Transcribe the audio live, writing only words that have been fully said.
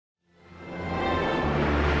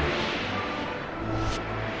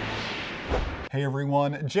Hey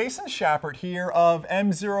everyone, Jason Schappert here of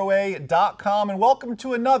MzeroA.com, and welcome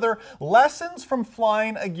to another Lessons from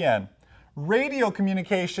Flying Again. Radio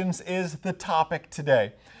communications is the topic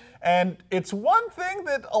today. And it's one thing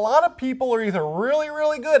that a lot of people are either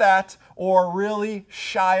really good at or really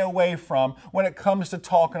shy away from when it comes to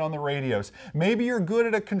talking on the radios. Maybe you're good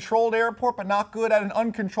at a controlled airport but not good at an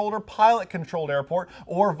uncontrolled or pilot-controlled airport,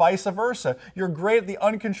 or vice versa. You're great at the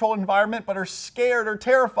uncontrolled environment but are scared or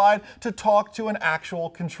terrified to talk to an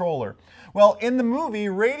actual controller. Well, in the movie,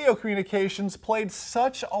 radio communications played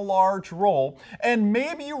such a large role, and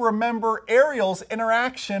maybe you remember Ariel's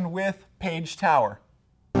interaction with Page Tower.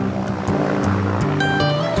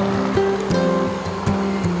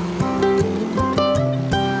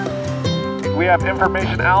 We have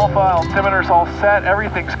information alpha, altimeter's all set,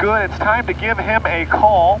 everything's good. It's time to give him a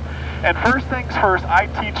call. And first things first, I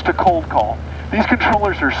teach to cold call. These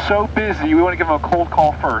controllers are so busy, we want to give them a cold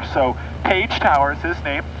call first. So Page Tower is his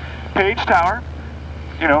name. Page Tower,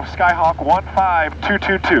 you know, Skyhawk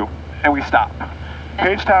 15222, and we stop.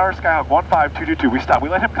 Page Tower, Skyhawk 15222, we stop. We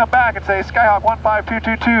let him come back and say, Skyhawk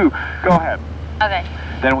 15222, go ahead. Okay.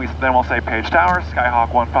 Then we'll say Page Tower,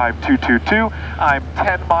 Skyhawk 15222. I'm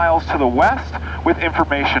 10 miles to the west with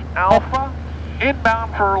information alpha,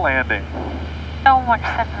 inbound for landing. So much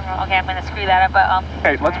stuff. Okay, I'm gonna screw that up, but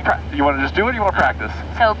Okay, let's you want to just do it or you want to practice?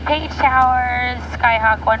 So Page Tower,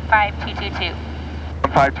 Skyhawk 15222.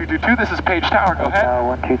 15222, this is Page Tower, go ahead.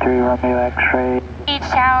 123, Romeo X-ray. Page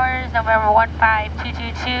Tower, November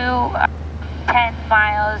 15222, 10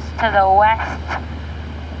 miles to the west.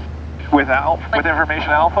 With information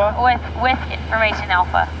alpha? With information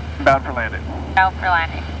alpha. Inbound for landing. Inbound for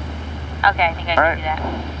landing. Okay, I think I can do that.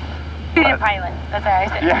 Student pilot, that's what I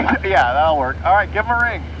said. Yeah, that'll work. All right, give him a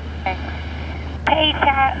ring. Okay. Page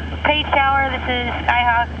Tower, this is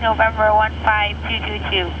Skyhawk, November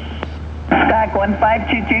 15222. Skyhawk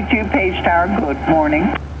 15222, Page Tower, good morning.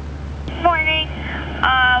 Good morning.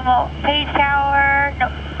 Page Tower,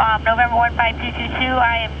 November 15222,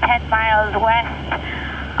 I am 10 miles west.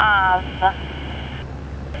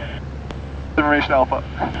 Information alpha.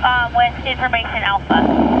 With information alpha.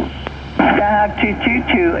 Skyhawk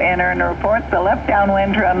 222, enter and report the left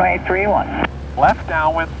downwind runway 31. Left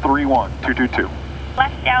downwind 31222.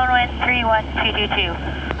 Left downwind 31222.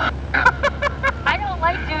 I don't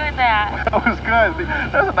like doing that. That was good.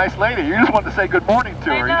 That was a nice lady. You just wanted to say good morning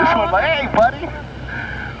to her. You just wanted like, hey, buddy.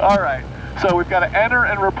 All right. So we've got to enter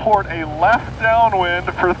and report a left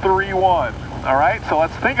downwind for 31. All right, so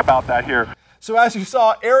let's think about that here. So as you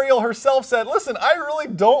saw, Ariel herself said, listen, I really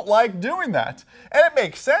don't like doing that. And it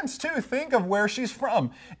makes sense too. Think of where she's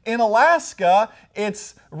from. In Alaska,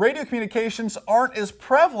 radio communications aren't as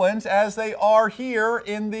prevalent as they are here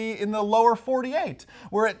in the lower 48,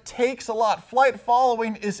 where it takes a lot. Flight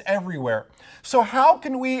following is everywhere. So how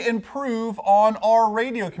can we improve on our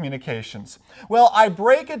radio communications? Well, I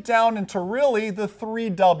break it down into really the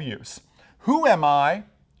 3 W's. Who am I?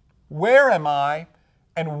 Where am I?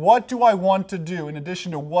 And what do I want to do in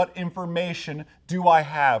addition to what information do I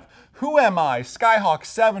have? Who am I? Skyhawk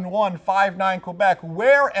 7159 Quebec.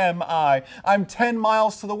 Where am I? I'm 10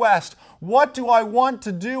 miles to the west. What do I want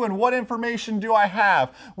to do and what information do I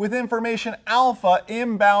have? With information alpha,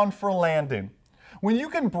 inbound for landing. When you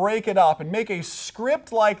can break it up and make a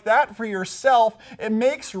script like that for yourself, it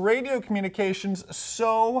makes radio communications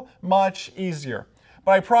so much easier.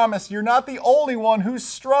 But I promise you're not the only one who's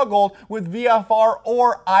struggled with VFR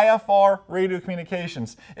or IFR radio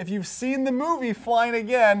communications. If you've seen the movie Flying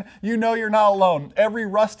Again, you know you're not alone. Every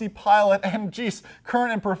rusty pilot and, geez,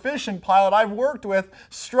 current and proficient pilot I've worked with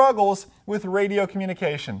struggles with radio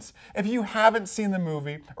communications. If you haven't seen the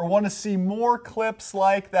movie or want to see more clips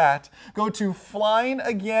like that, go to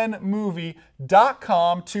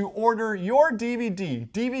flyingagainmovie.com to order your DVD.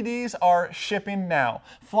 DVDs are shipping now.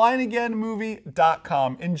 flyingagainmovie.com.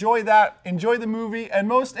 Enjoy that, enjoy the movie, and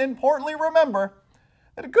most importantly, remember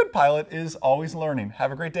that a good pilot is always learning.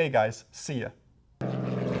 Have a great day, guys. See ya.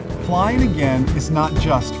 Flying Again is not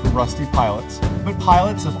just for rusty pilots, but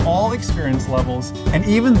pilots of all experience levels and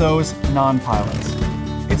even those non-pilots.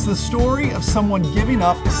 It's the story of someone giving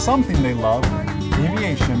up something they love,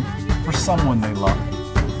 aviation, for someone they love,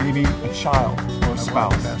 maybe a child or a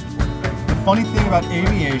spouse. The funny thing about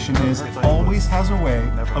aviation is it always has a way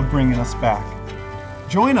of bringing us back.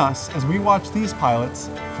 Join us as we watch these pilots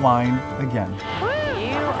flying again.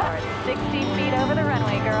 You are 60 feet over the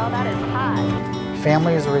runway, girl. That is hot.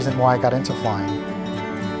 Family is the reason why I got into flying.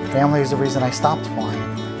 Family is the reason I stopped flying.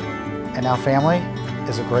 And now family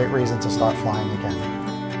is a great reason to start flying again.